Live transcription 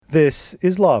This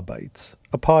is Law Bites,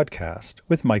 a podcast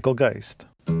with Michael Geist.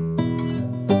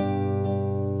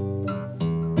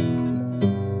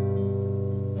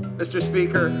 Mr.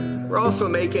 Speaker, we're also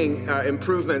making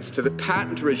improvements to the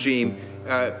patent regime,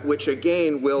 which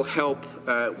again will help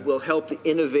the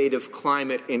innovative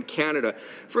climate in Canada.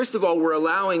 First of all, we're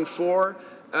allowing for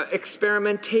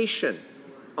experimentation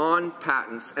on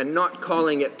patents and not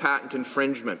calling it patent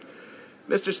infringement.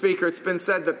 Mr. Speaker, it's been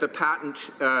said that the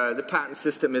patent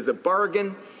system is a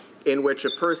bargain in which a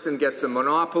person gets a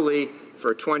monopoly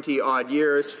for 20-odd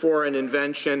years for an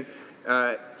invention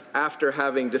after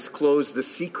having disclosed the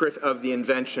secret of the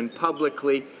invention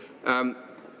publicly.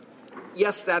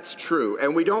 Yes, that's true,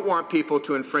 and we don't want people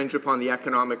to infringe upon the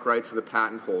economic rights of the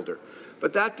patent holder.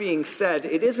 But that being said,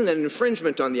 it isn't an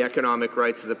infringement on the economic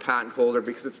rights of the patent holder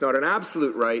because it's not an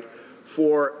absolute right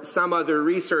for some other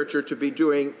researcher to be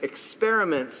doing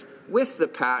experiments with the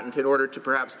patent in order to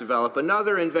perhaps develop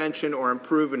another invention or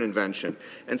improve an invention.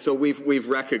 And so we've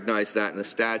recognized that in the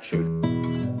statute.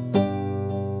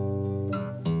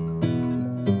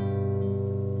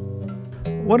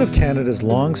 One of Canada's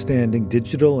long-standing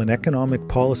digital and economic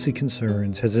policy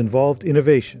concerns has involved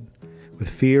innovation, with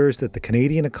fears that the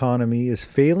Canadian economy is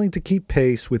failing to keep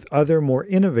pace with other more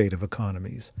innovative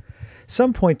economies.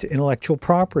 Some point to intellectual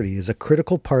property as a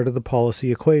critical part of the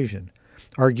policy equation,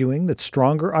 arguing that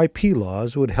stronger IP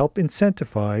laws would help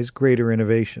incentivize greater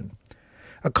innovation.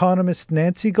 Economist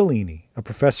Nancy Galini, a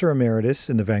professor emeritus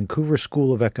in the Vancouver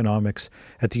School of Economics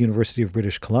at the University of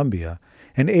British Columbia,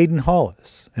 and Aidan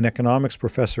Hollis, an economics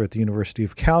professor at the University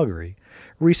of Calgary,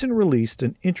 recently released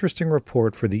an interesting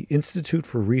report for the Institute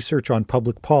for Research on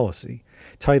Public Policy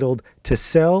titled To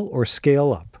Sell or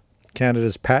Scale Up: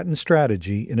 Canada's Patent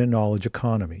Strategy in a Knowledge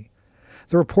Economy.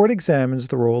 The report examines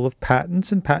the role of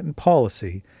patents and patent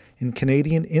policy in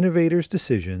Canadian innovators'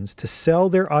 decisions to sell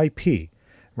their IP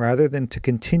rather than to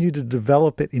continue to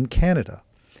develop it in Canada,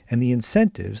 and the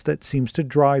incentives that seems to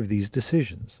drive these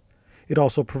decisions. It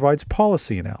also provides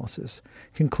policy analysis,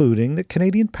 concluding that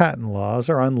Canadian patent laws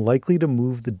are unlikely to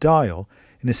move the dial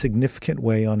in a significant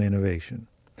way on innovation.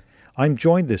 I'm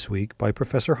joined this week by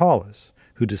Professor Hollis,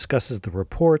 who discusses the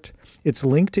report, its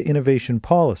link to innovation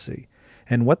policy,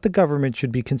 and what the government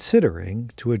should be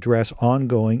considering to address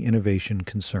ongoing innovation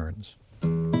concerns.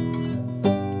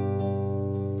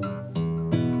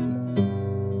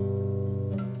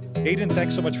 Aidan,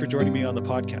 thanks so much for joining me on the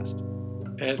podcast.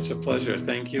 It's a pleasure.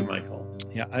 Thank you, Michael.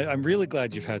 Yeah, I'm really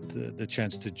glad you've had the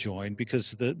chance to join,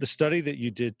 because the study that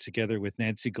you did together with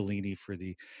Nancy Galini for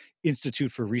the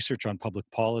Institute for Research on Public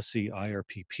Policy,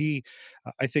 IRPP,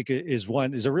 I think is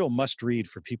a real must read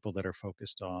for people that are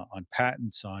focused on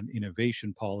patents, on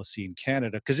innovation policy in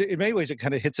Canada, because in many ways it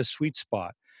kind of hits a sweet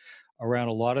spot around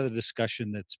a lot of the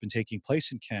discussion that's been taking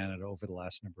place in Canada over the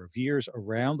last number of years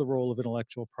around the role of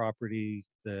intellectual property,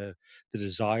 the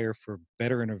desire for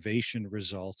better innovation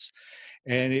results.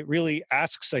 And it really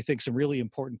asks, I think, some really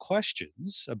important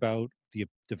questions about the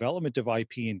development of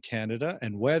IP in Canada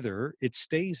and whether it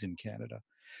stays in Canada.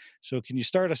 So can you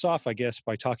start us off, I guess,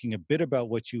 by talking a bit about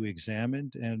what you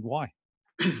examined and why?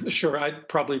 Sure.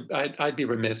 I'd be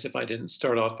remiss if I didn't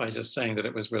start off by just saying that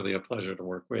it was really a pleasure to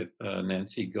work with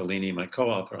Nancy Galini, my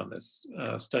co-author on this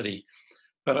study,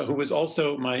 who was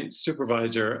also my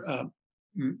supervisor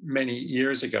many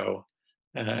years ago,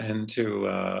 and who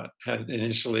had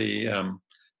initially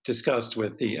discussed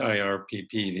with the IRPP,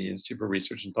 the Institute for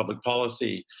Research in Public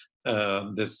Policy,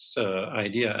 this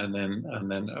idea, and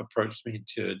then approached me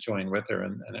to join with her,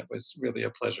 and it was really a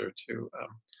pleasure to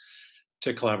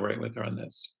collaborate with her on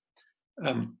this.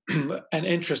 An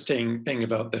interesting thing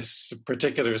about this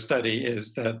particular study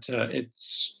is that it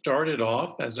started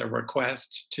off as a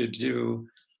request to do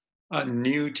a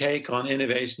new take on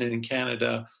innovation in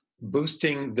Canada,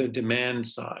 boosting the demand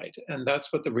side. And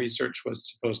that's what the research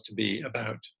was supposed to be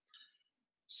about.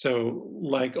 So,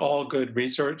 like all good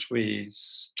research, we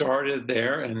started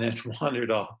there and then wandered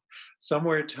off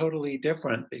somewhere totally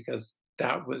different, because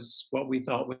that was what we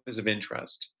thought was of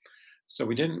interest. So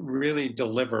we didn't really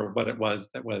deliver what it was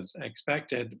that was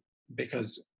expected,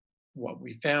 because what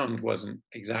we found wasn't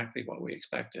exactly what we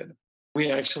expected. We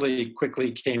actually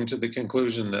quickly came to the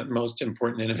conclusion that most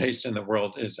important innovation in the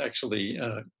world is actually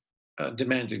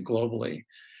demanded globally.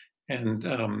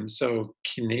 And so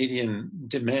Canadian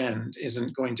demand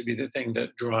isn't going to be the thing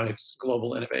that drives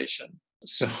global innovation.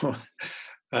 So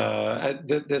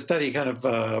the study kind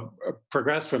of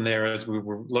progressed from there as we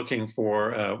were looking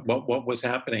for what was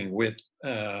happening with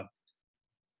the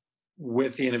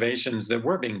innovations that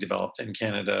were being developed in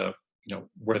Canada.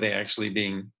 Were they actually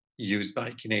being used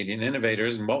by Canadian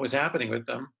innovators, and what was happening with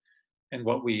them? And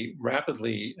what we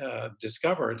rapidly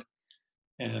discovered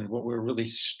and what we were really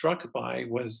struck by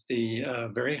was the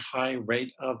very high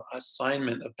rate of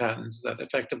assignment of patents that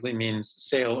effectively means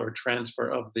sale or transfer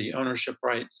of the ownership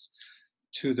rights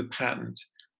to the patent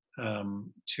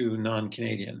to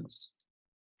non-Canadians.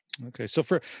 Okay, so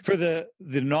for the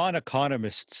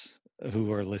non-economists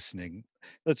who are listening,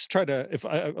 let's try to. If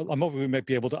I'm hoping we might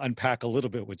be able to unpack a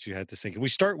little bit what you had to say. Can we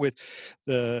start with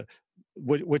the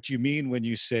what you mean when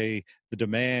you say the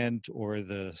demand or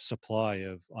the supply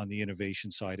of on the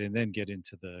innovation side, and then get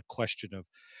into the question of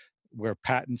where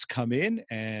patents come in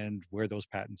and where those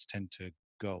patents tend to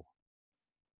go.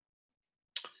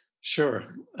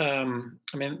 Sure. I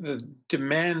mean, the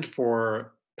demand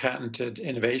for patented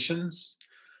innovations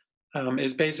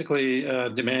is basically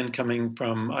demand coming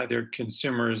from either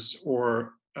consumers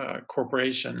or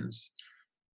corporations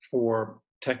for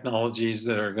technologies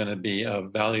that are going to be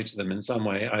of value to them in some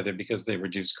way, either because they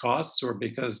reduce costs or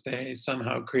because they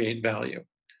somehow create value.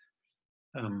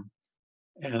 Um,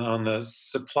 and on the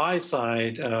supply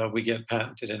side, we get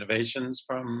patented innovations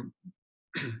from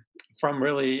from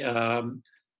really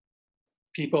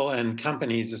people and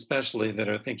companies, especially that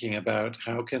are thinking about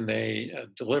how can they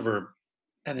deliver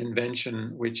an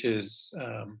invention which is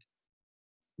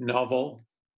novel,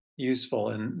 useful,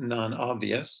 and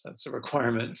non-obvious. That's a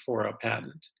requirement for a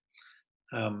patent.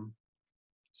 Um,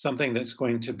 Something that's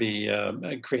going to be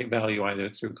create value either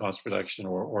through cost reduction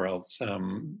or else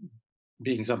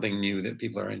being something new that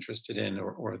people are interested in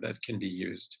or that can be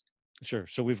used. Sure.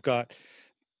 So we've got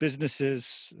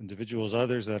businesses, individuals,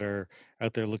 others that are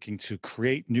out there looking to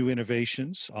create new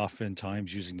innovations,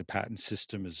 oftentimes using the patent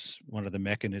system as one of the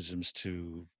mechanisms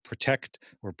to protect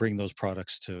or bring those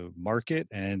products to market.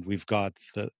 And we've got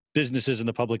the businesses and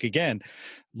the public again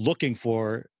looking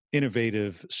for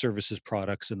innovative services,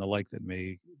 products, and the like that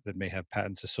may have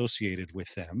patents associated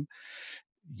with them.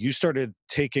 You started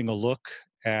taking a look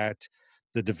at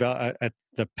at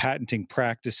the patenting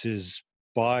practices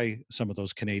by some of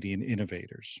those Canadian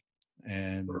innovators.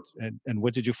 And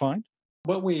what did you find?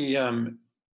 What we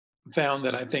found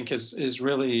that I think is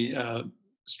really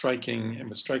striking and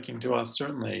was striking to us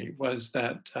certainly was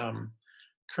that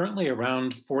currently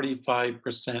around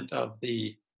 45% of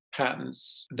the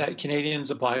patents that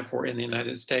Canadians apply for in the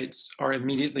United States are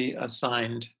immediately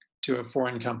assigned to a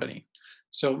foreign company.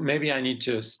 So maybe I need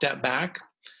to step back.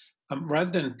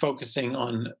 Rather than focusing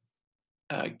on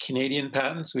Canadian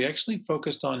patents, we actually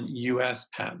focused on US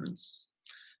patents.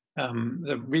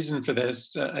 The reason for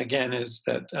this, again, is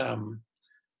that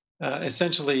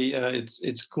essentially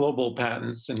it's global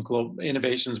patents and global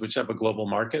innovations which have a global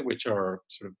market, which are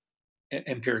sort of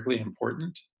empirically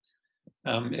important.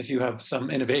 If you have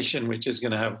some innovation which is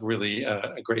going to have really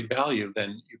a great value,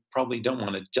 then you probably don't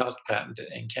want to just patent it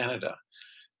in Canada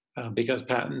because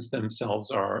patents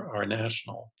themselves are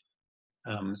national.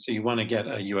 So you want to get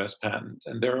a US patent.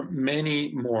 And there are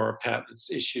many more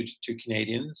patents issued to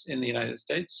Canadians in the United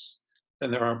States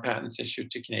than there are patents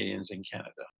issued to Canadians in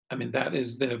Canada. I mean, that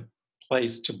is the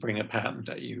place to bring a patent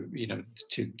that you know,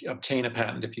 to obtain a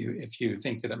patent if you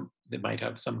think that it might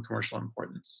have some commercial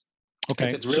importance. If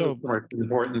Okay, it's really so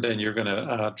important, then you're going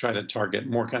to try to target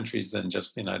more countries than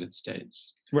just the United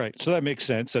States. right, so that makes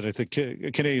sense, and I think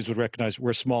Canadians would recognize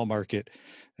we're a small market.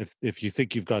 If you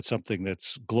think you've got something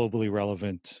that's globally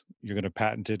relevant, you're going to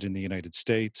patent it in the United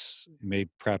States, maybe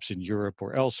perhaps in Europe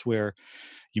or elsewhere.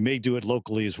 You may do it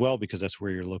locally as well because that's where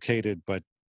you're located, but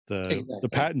the Exactly.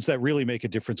 patents that really make a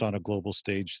difference on a global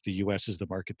stage, the US is the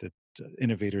market that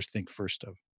innovators think first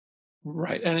of.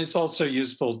 Right. And it's also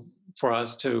useful for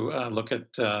us to look at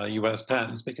US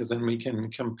patents because then we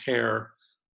can compare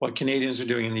what Canadians are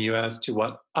doing in the US to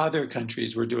what other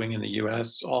countries were doing in the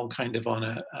US, all kind of on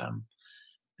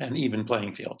an even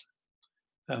playing field.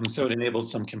 So it enabled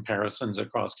some comparisons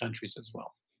across countries as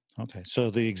well. Okay, so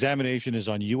the examination is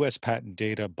on US patent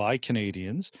data by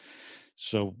Canadians.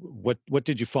 So what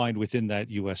did you find within that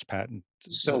US patent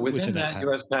So within within that that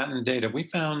patent? US patent data, we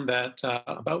found that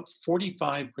about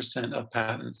 45% of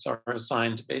patents are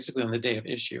assigned basically on the day of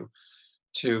issue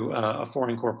to a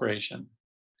foreign corporation.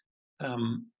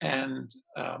 And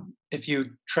if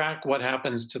you track what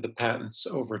happens to the patents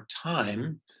over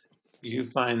time, you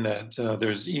find that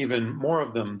there's even more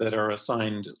of them that are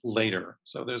assigned later.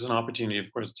 So there's an opportunity,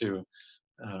 of course, to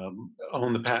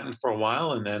own the patent for a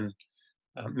while, and then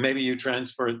maybe you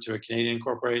transfer it to a Canadian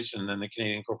corporation, and then the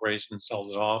Canadian corporation sells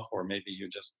it off, or maybe you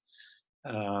just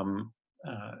um,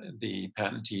 the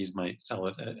patentees might sell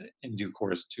it in due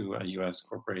course to a U.S.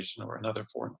 corporation or another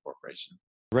foreign corporation.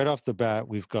 Right off the bat,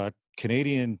 we've got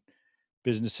Canadian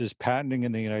businesses patenting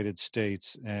in the United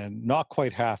States, and not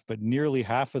quite half, but nearly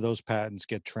half of those patents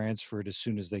get transferred as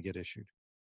soon as they get issued.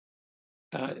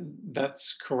 Uh,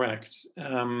 that's correct.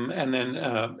 And then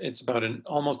it's about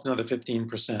almost another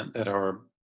 15% that are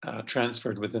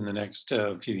transferred within the next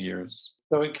few years.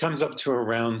 So it comes up to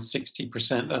around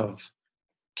 60% of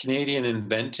Canadian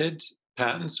invented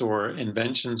patents or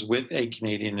inventions with a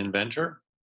Canadian inventor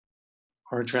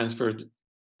are transferred,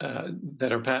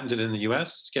 that are patented in the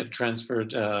US get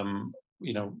transferred,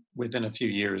 within a few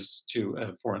years to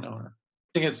a foreign owner.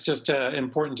 I think it's just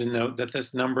important to note that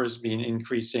this number has been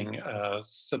increasing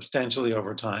substantially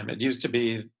over time. It used to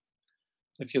be,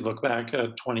 if you look back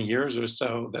 20 years or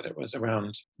so, that it was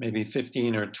around maybe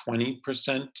 15 or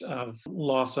 20% of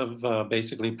loss of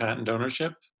basically patent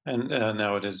ownership. And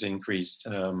now it has increased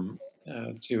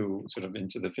to sort of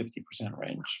into the 50%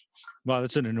 range. Wow,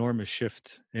 that's an enormous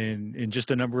shift in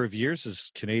just a number of years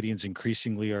as Canadians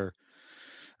increasingly are,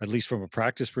 at least from a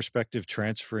practice perspective,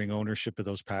 transferring ownership of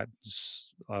those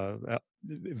patents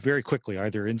very quickly,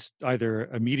 either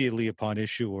immediately upon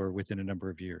issue or within a number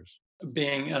of years.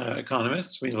 Being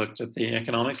economists, we looked at the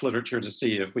economics literature to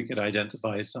see if we could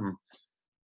identify some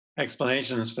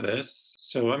explanations for this.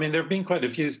 So, I mean, there have been quite a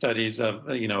few studies of,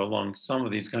 along some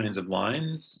of these kinds of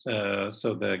lines.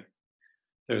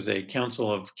 There's a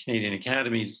Council of Canadian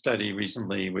Academies study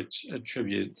recently which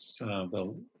attributes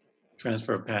the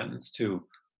transfer of patents to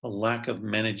a lack of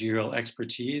managerial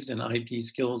expertise and IP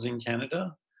skills in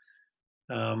Canada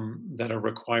that are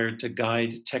required to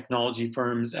guide technology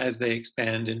firms as they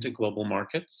expand into global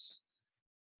markets.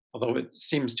 Although it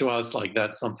seems to us like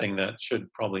that's something that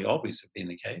should probably always have been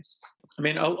the case. I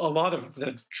mean, a lot of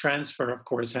the transfer, of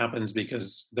course, happens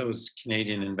because those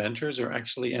Canadian inventors are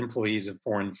actually employees of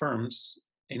foreign firms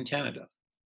in Canada.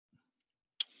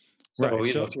 So,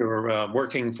 Right. So if you're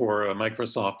working for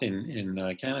Microsoft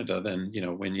in Canada, then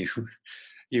when you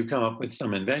you come up with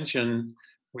some invention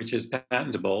which is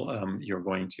patentable, you're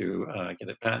going to get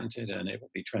it patented, and it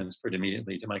will be transferred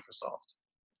immediately to Microsoft.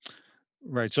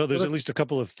 right. So there's Well, at least a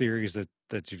couple of theories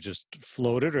that you've just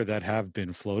floated or that have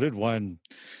been floated. One,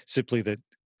 simply that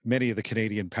many of the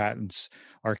Canadian patents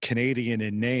are Canadian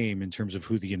in name in terms of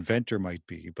who the inventor might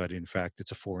be, but in fact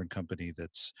it's a foreign company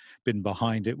that's been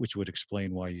behind it, which would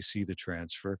explain why you see the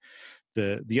transfer.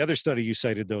 The other study you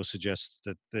cited though suggests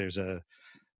that there's a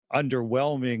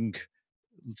underwhelming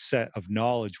set of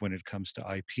knowledge when it comes to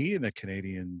IP, and that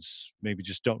Canadians maybe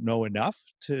just don't know enough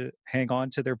to hang on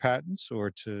to their patents or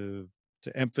to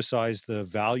emphasize the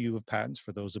value of patents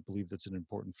for those that believe that's an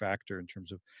important factor in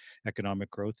terms of economic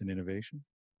growth and innovation.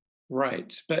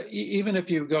 right. But even if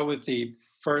you go with the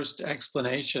first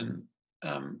explanation,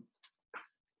 um,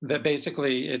 that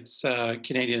basically it's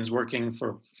Canadians working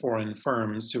for foreign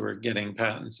firms who are getting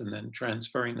patents and then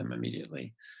transferring them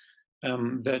immediately.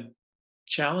 The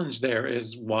challenge there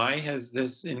is, why has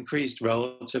this increased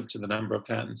relative to the number of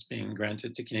patents being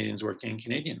granted to Canadians working in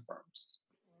Canadian firms?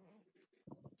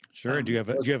 Sure. And do you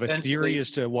Because have a theory essentially,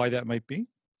 as to why that might be?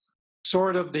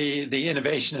 sort of the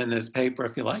innovation in this paper,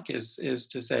 if you like, is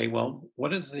to say, well,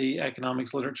 what does the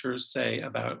economics literature say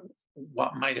about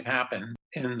what might have happened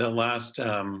in the last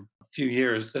few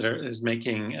years is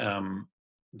making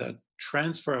the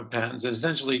transfer of patents,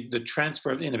 essentially the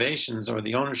transfer of innovations or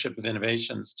the ownership of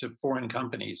innovations to foreign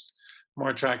companies, more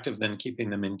attractive than keeping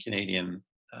them in Canadian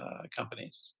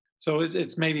companies. So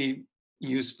it's maybe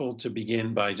useful to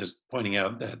begin by just pointing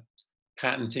out that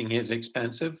patenting is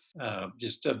expensive.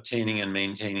 Just obtaining and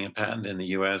maintaining a patent in the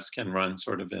U.S. can run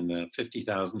sort of in the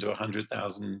 $50,000 to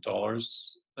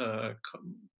 $100,000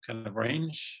 kind of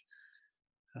range,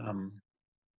 um,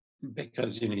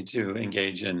 because you need to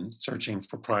engage in searching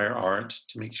for prior art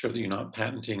to make sure that you're not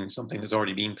patenting something that's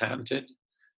already been patented.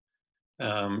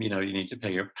 You need to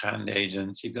pay your patent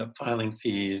agents. You've got filing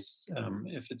fees.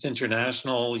 If it's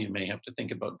international, you may have to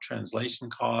think about translation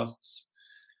costs.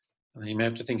 You may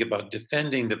have to think about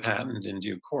defending the patent in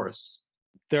due course.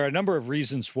 There are a number of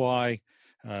reasons why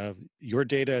your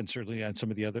data and certainly and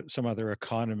some other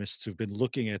economists who've been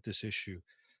looking at this issue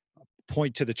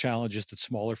point to the challenges that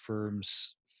smaller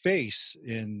firms face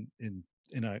in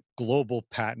a global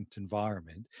patent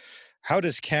environment. How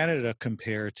does Canada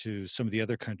compare to some of the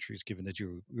other countries, given that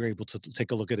you were able to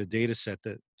take a look at a data set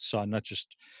that saw not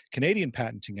just Canadian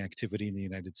patenting activity in the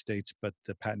United States, but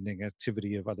the patenting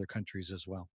activity of other countries as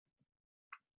well?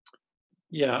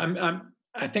 Yeah,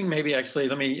 I think maybe actually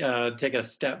let me take a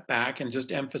step back and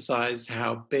just emphasize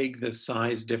how big the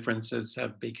size differences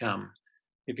have become.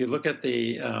 If you look at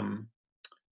the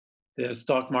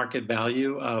stock market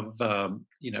value of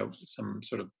some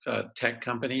sort of tech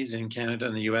companies in Canada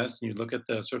and the U.S., and you look at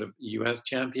the sort of U.S.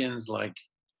 champions like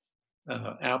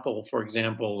Apple, for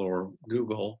example, or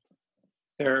Google,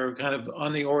 they're kind of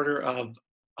on the order of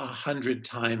 100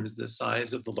 times the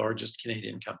size of the largest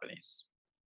Canadian companies.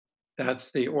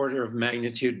 That's the order of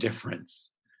magnitude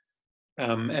difference.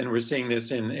 And we're seeing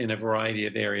this in a variety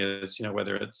of areas,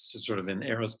 whether it's sort of in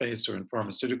aerospace or in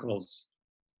pharmaceuticals.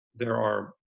 There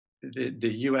are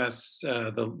the U.S.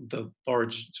 The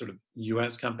large sort of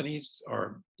U.S. companies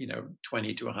are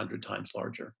 20 to 100 times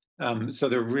larger. So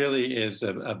there really is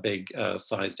a big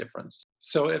size difference.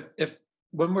 So if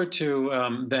when we're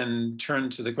to then turn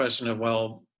to the question of,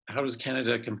 well, how does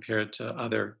Canada compare to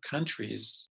other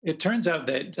countries? It turns out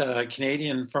that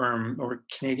Canadian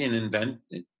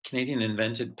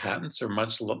invented patents are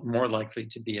much more likely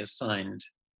to be assigned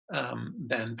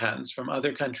than patents from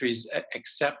other countries,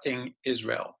 excepting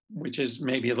Israel, which is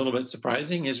maybe a little bit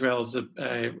surprising. Israel is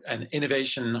an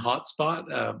innovation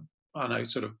hotspot on a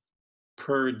sort of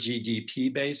per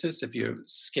GDP basis. If you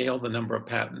scale the number of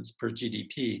patents per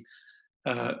GDP,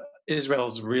 uh, Israel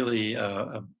is really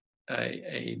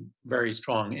a very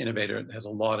strong innovator. It has a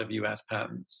lot of US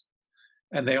patents.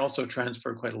 And they also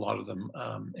transfer quite a lot of them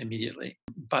immediately.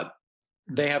 But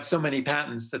they have so many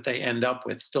patents that they end up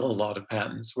with still a lot of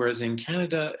patents. Whereas in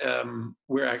Canada,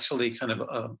 we're actually kind of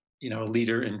a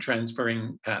leader in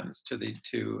transferring patents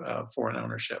to foreign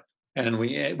ownership, and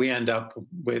we end up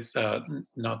with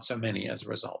not so many as a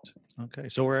result. Okay,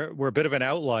 so we're a bit of an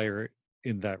outlier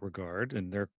in that regard,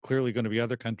 and there are clearly going to be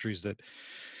other countries that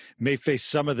may face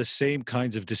some of the same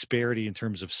kinds of disparity in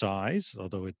terms of size.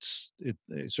 Although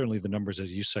certainly the numbers that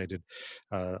you cited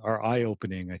are eye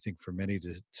opening, I think, for many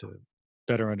to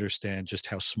better understand just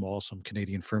how small some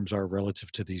Canadian firms are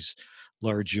relative to these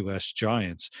large U.S.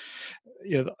 giants.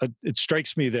 It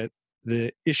strikes me that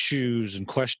the issues and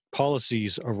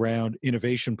policies around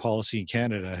innovation policy in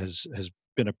Canada has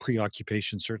been a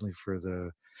preoccupation, certainly for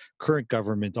the current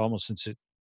government, almost since it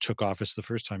took office the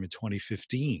first time in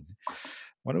 2015.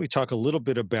 Why don't we talk a little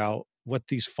bit about what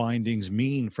these findings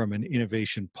mean from an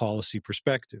innovation policy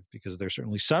perspective? Because there's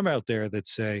certainly some out there that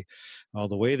say, well,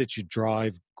 the way that you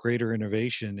drive greater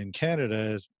innovation in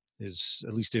Canada is,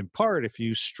 at least in part, if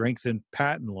you strengthen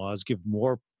patent laws, give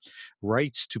more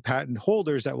rights to patent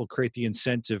holders, that will create the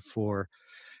incentive for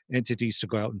entities to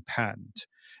go out and patent.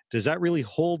 Does that really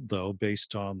hold, though,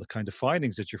 based on the kind of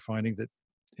findings that you're finding that,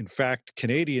 in fact,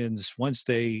 Canadians, once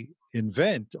they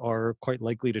invent, are quite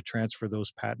likely to transfer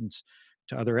those patents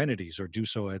to other entities or do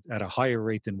so at a higher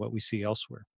rate than what we see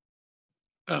elsewhere?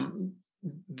 Um,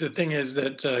 the thing is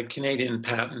that Canadian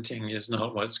patenting is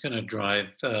not what's going to drive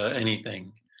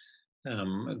anything.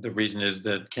 The reason is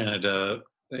that Canada,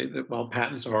 well,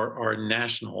 patents are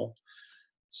national.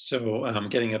 So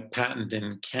getting a patent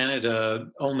in Canada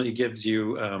only gives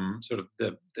you sort of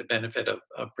the benefit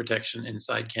of protection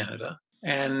inside Canada.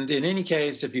 And in any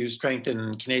case, if you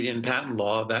strengthen Canadian patent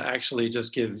law, that actually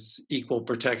just gives equal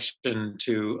protection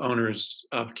to owners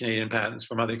of Canadian patents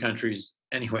from other countries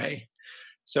anyway.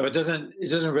 So it doesn't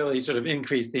really sort of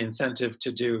increase the incentive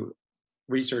to do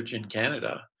research in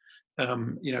Canada.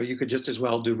 You could just as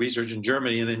well do research in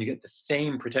Germany, and then you get the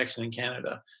same protection in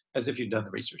Canada as if you'd done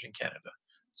the research in Canada.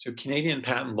 So Canadian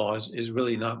patent laws is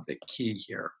really not the key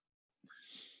here.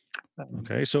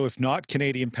 Okay, so if not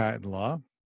Canadian patent law,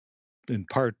 in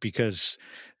part because,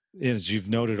 as you've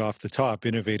noted off the top,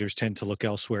 innovators tend to look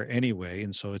elsewhere anyway,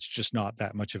 and so it's just not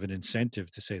that much of an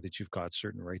incentive to say that you've got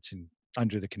certain rights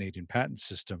under the Canadian patent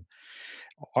system.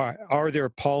 Are there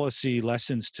policy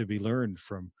lessons to be learned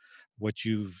from what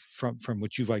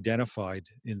you've identified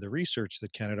in the research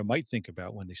that Canada might think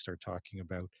about when they start talking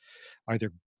about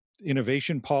either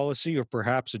innovation policy or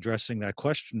perhaps addressing that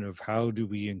question of how do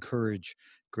we encourage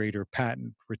greater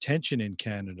patent retention in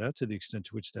Canada, to the extent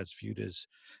to which that's viewed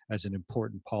as an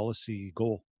important policy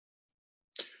goal?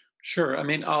 Sure. I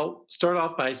mean, I'll start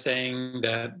off by saying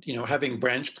that, having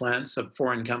branch plants of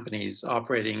foreign companies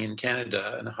operating in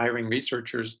Canada and hiring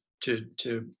researchers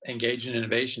to engage in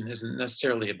innovation isn't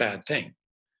necessarily a bad thing.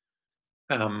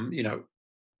 Um, you know,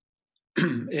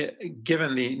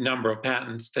 Given the number of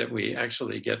patents that we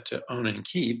actually get to own and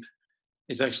keep,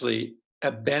 it's actually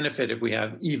a benefit if we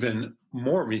have even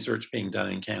more research being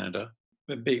done in Canada.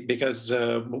 Because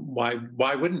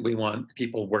why wouldn't we want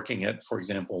people working at, for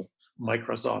example,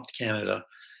 Microsoft Canada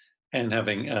and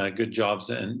having good jobs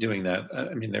and doing that?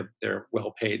 I mean, they're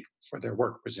well paid for their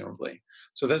work, presumably.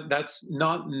 So that's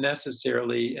not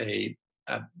necessarily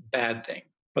a bad thing.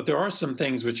 But there are some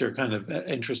things which are kind of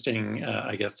interesting,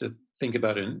 I guess, to think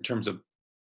about in terms of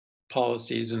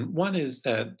policies. And one is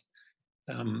that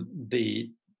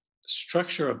the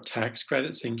structure of tax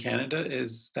credits in Canada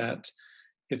is that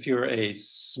If you're a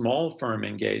small firm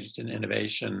engaged in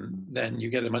innovation, then you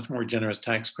get a much more generous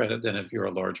tax credit than if you're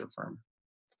a larger firm.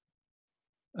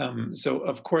 So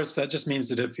of course, that just means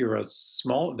that if you're a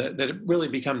small, that it really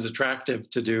becomes attractive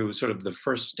to do sort of the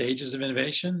first stages of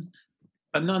innovation,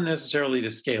 but not necessarily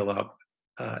to scale up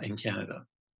in Canada.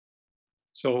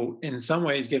 So in some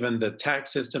ways, given the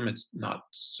tax system, it's not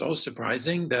so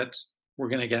surprising that we're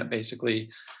going to get basically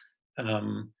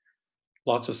um,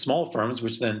 lots of small firms,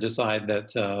 which then decide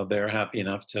that they're happy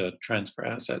enough to transfer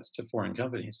assets to foreign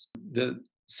companies. The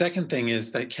second thing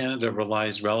is that Canada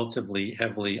relies relatively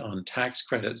heavily on tax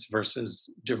credits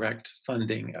versus direct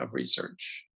funding of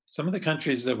research. Some of the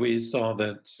countries that we saw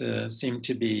that seem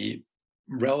to be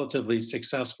relatively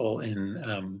successful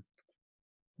in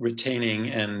retaining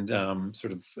and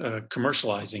sort of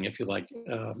commercializing, if you like,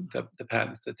 the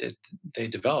patents that they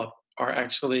develop are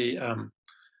actually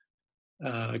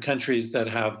countries that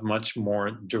have much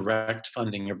more direct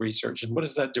funding of research. And what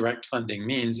does that direct funding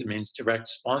means? It means direct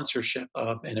sponsorship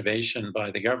of innovation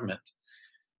by the government.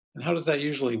 And how does that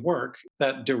usually work?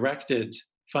 That directed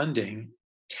funding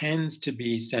tends to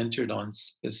be centered on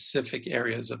specific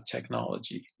areas of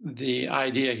technology. The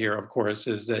idea here, of course,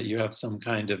 is that you have some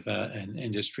kind of an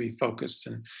industry focus,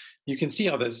 and you can see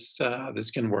how this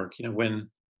can work. You know,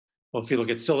 well, if you look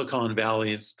at Silicon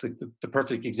Valley, it's the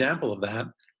perfect example of that.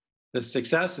 The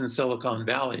success in Silicon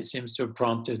Valley seems to have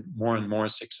prompted more and more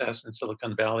success in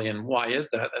Silicon Valley. And why is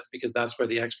that? That's because that's where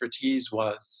the expertise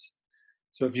was.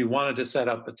 So if you wanted to set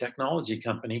up a technology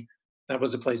company, that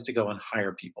was a place to go and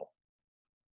hire people.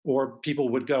 Or people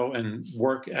would go and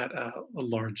work at a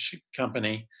large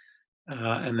company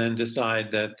and then decide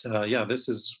that, yeah, this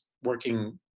is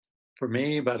working for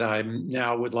me, but I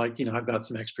now would like, I've got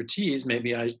some expertise.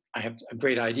 Maybe I have a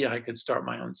great idea. I could start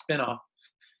my own spinoff.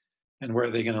 And where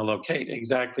are they going to locate?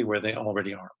 Exactly where they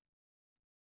already are.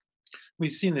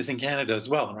 We've seen this in Canada as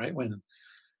well, right? When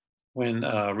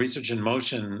Research in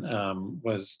Motion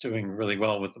was doing really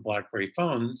well with the BlackBerry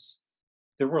phones,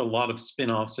 there were a lot of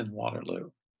spin-offs in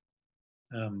Waterloo.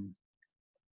 And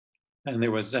there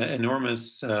was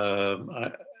enormous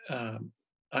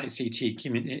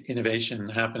ICT innovation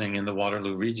happening in the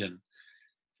Waterloo region.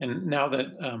 And now that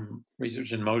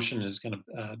Research in Motion is kind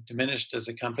of diminished as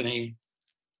a company,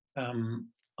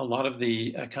 a lot of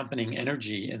the accompanying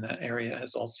energy in that area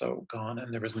has also gone,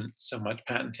 and there isn't so much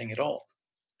patenting at all.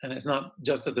 And it's not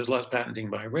just that there's less patenting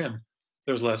by RIM,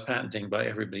 there's less patenting by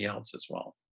everybody else as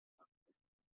well.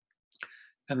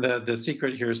 And the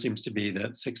secret here seems to be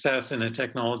that success in a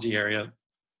technology area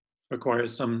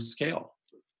requires some scale.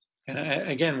 And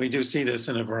again, we do see this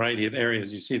in a variety of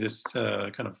areas. You see this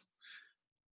kind of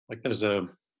like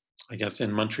I guess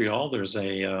in Montreal, there's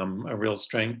a real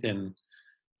strength in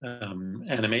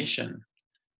animation.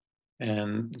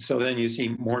 And so then you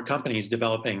see more companies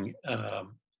developing,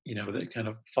 that kind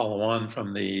of follow on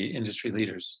from the industry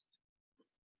leaders.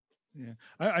 Yeah,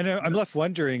 I know. I'm left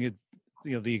wondering.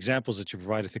 The examples that you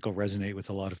provide, I think, will resonate with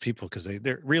a lot of people because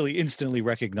they're really instantly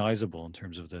recognizable in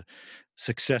terms of the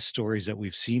success stories that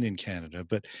we've seen in Canada.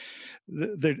 But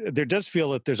there does feel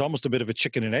that there's almost a bit of a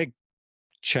chicken and egg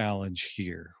challenge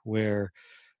here, where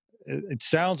it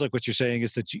sounds like what you're saying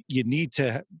is that you need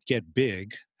to get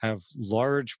big, have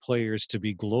large players to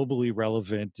be globally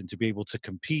relevant and to be able to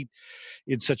compete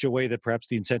in such a way that perhaps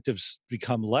the incentives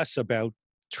become less about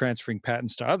transferring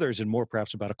patents to others and more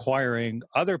perhaps about acquiring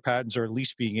other patents, or at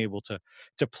least being able to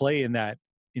play in that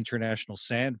international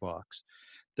sandbox.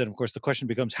 Then of course the question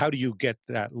becomes, how do you get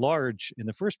that large in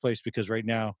the first place? Because right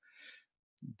now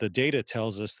the data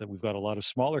tells us that we've got a lot of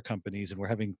smaller companies and we're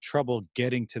having trouble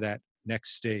getting to that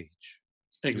next stage.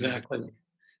 Exactly.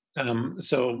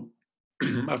 So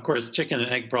of course chicken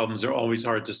and egg problems are always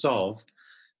hard to solve.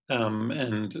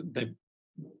 And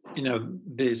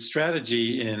the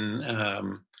strategy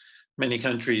in many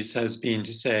countries has been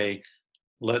to say,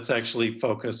 let's actually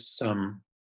focus some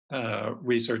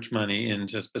research money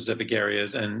into specific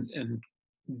areas and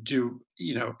do,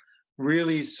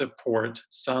 really support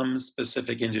some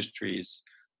specific industries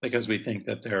because we think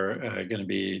that they're going to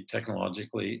be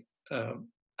technologically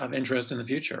of interest in the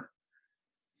future.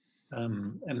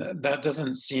 And that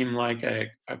doesn't seem like a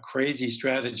crazy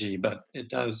strategy, but it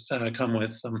does come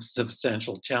with some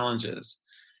substantial challenges.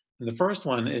 And the first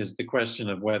one is the question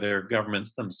of whether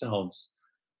governments themselves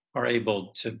are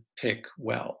able to pick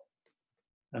well.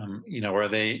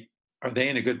 Are they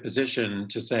in a good position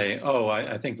to say, oh,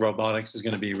 I think robotics is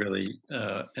going to be really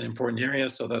an important area,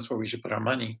 so that's where we should put our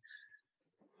money.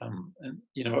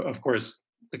 Of course,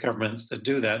 the governments that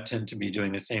do that tend to be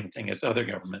doing the same thing as other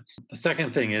governments. The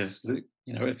second thing is that,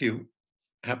 if you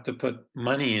have to put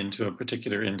money into a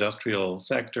particular industrial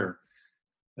sector,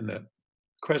 And the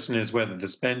question is whether the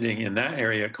spending in that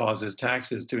area causes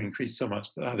taxes to increase so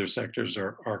much that other sectors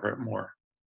are hurt more.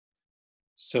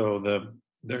 So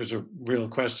there's a real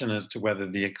question as to whether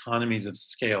the economies of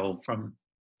scale from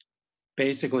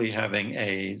basically having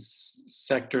a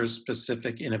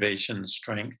sector-specific innovation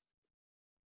strength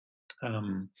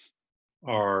um,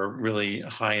 are really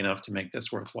high enough to make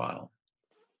this worthwhile.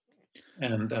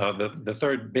 And the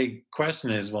third big question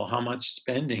is, well, how much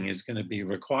spending is going to be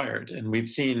required? And we've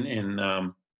seen in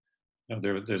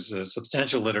there's a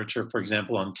substantial literature, for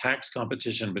example, on tax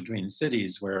competition between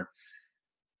cities, where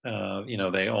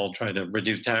they all try to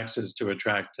reduce taxes to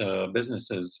attract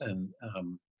businesses, and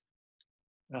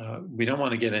we don't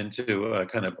want to get into a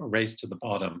kind of a race to the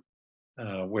bottom,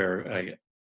 where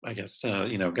I guess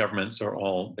governments are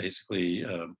all basically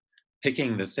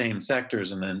picking the same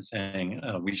sectors and then saying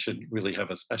we should really have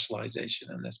a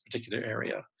specialization in this particular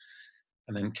area,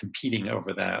 and then competing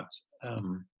over that,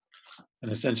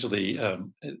 and essentially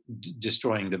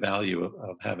destroying the value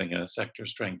of having a sector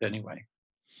strength anyway.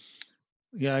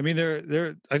 Yeah, I mean,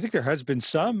 I think there has been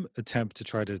some attempt to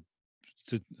try to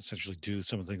essentially do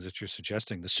some of the things that you're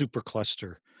suggesting, the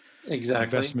supercluster Exactly.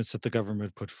 investments that the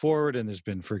government put forward. And there's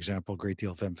been, for example, a great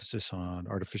deal of emphasis on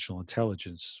artificial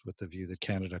intelligence with the view that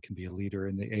Canada can be a leader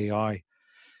in the AI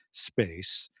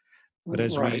space. But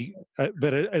Right.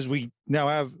 as we now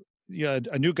have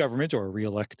a new government or a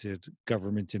re-elected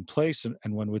government in place,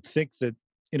 and one would think that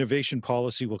innovation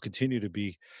policy will continue to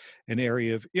be an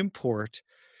area of import.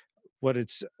 What it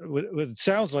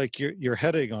sounds like you're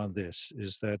heading on this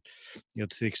is that,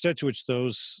 to the extent to which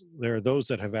there are those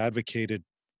that have advocated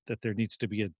that there needs to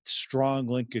be a strong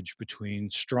linkage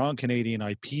between strong Canadian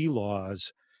IP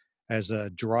laws as a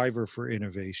driver for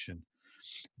innovation.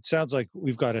 It sounds like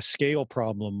we've got a scale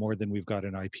problem more than we've got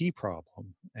an IP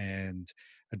problem, and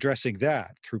addressing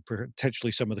that through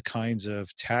potentially some of the kinds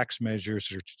of tax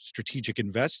measures or strategic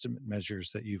investment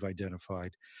measures that you've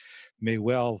identified may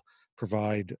well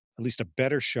provide at least a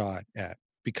better shot at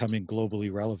becoming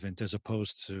globally relevant, as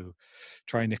opposed to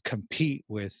trying to compete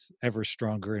with ever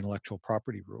stronger intellectual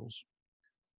property rules.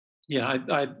 Yeah,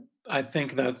 I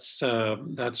think that's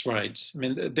right. I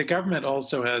mean, the government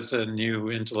also has a new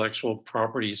intellectual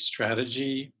property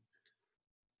strategy,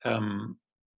 um,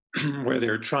 where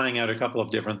they're trying out a couple of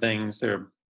different things.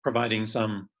 They're providing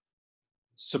some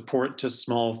support to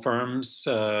small firms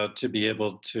to be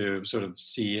able to sort of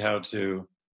see how to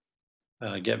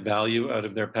get value out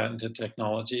of their patented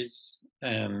technologies,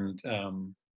 and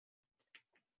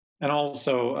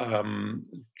also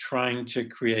trying to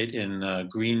create in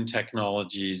green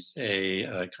technologies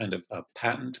a kind of a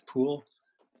patent pool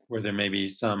where there may be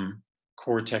some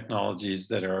core technologies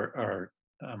that are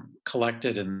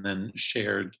collected and then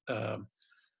shared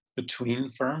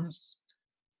between firms.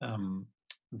 Um,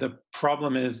 the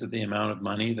problem is that the amount of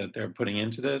money that they're putting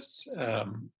into this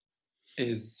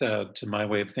is, to my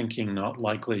way of thinking, not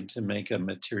likely to make a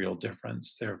material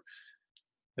difference.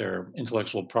 Their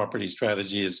intellectual property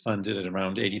strategy is funded at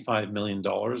around $85 million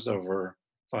over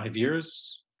 5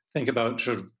 years. Think about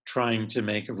sort of trying to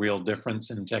make a real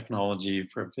difference in technology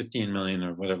for 15 million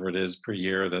or whatever it is per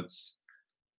year. That's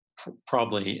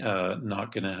probably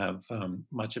not going to have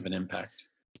much of an impact.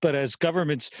 But as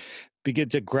governments begin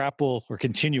to grapple, or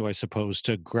continue, I suppose,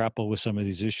 to grapple with some of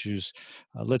these issues,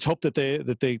 let's hope that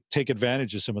they take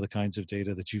advantage of some of the kinds of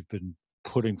data that you've been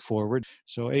putting forward.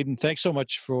 So, Aidan, thanks so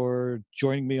much for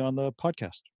joining me on the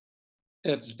podcast.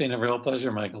 It's been a real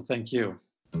pleasure, Michael. Thank you.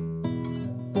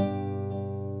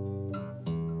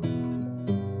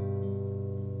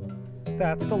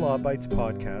 That's the Law Bytes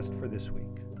podcast for this week.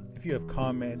 If you have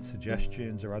comments,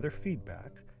 suggestions, or other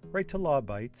feedback, write to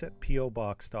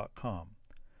lawbytes@pobox.com.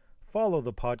 Follow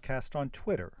the podcast on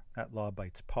Twitter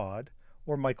 @LawBytesPod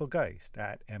or Michael Geist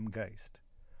 @mgeist.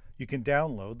 You can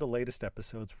download the latest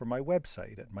episodes from my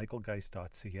website at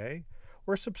michaelgeist.ca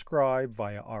or subscribe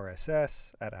via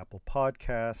RSS at Apple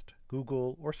Podcast,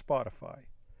 Google, or Spotify.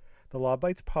 The Law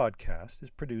Bytes podcast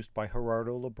is produced by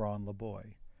Gerardo Lebron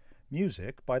Laboy.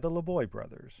 Music by the Laboy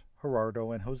brothers,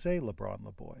 Gerardo and Jose Lebron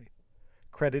Laboy.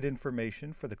 Credit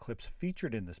information for the clips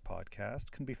featured in this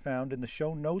podcast can be found in the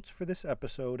show notes for this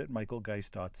episode at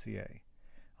michaelgeist.ca.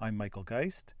 I'm Michael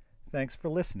Geist. Thanks for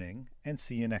listening, and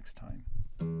see you next time.